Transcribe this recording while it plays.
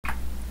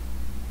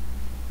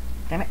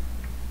Damn it.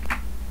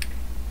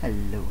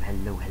 Hello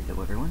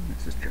everyone,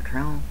 this is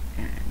Gartral,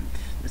 and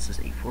this is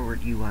a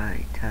forward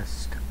UI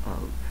test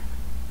of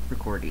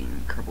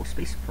recording Kerbal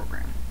Space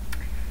Program.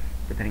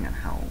 Depending on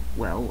how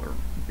well or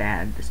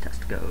bad this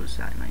test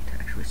goes, I might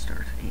actually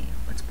start a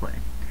Let's Play.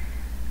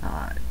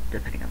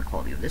 Depending on the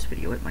quality of this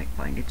video, it might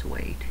find its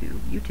way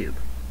to YouTube.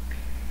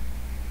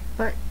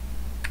 But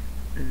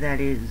that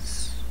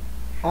is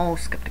all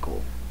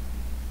skeptical.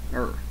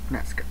 Or,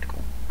 not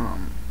skeptical.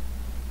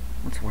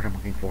 What's the word I'm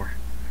looking for?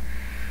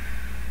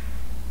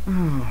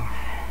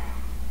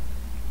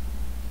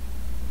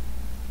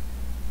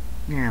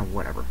 Yeah,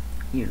 whatever.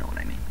 You know what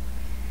I mean.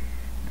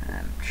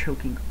 I'm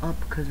choking up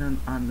because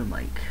I'm on the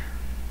mic.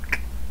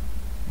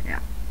 Yeah.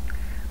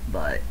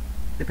 But,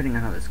 depending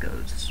on how this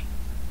goes,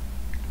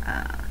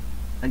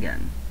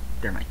 again,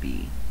 there might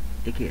be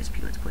a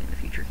KSP Let's Play in the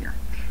future here.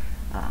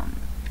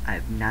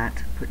 I've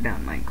not put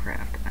down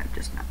Minecraft. I've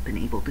just not been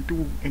able to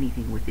do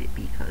anything with it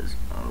because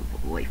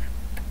of life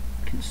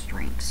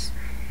constraints.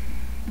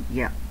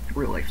 Yeah,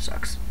 real life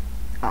sucks.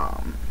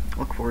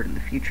 Look forward in the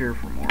future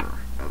for more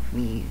of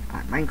me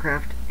on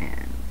Minecraft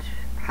and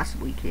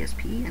possibly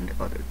KSP and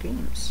other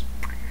games.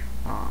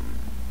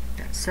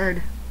 That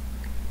said,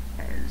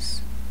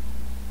 as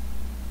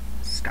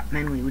Scott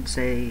Manley would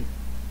say,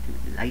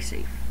 lie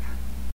safe.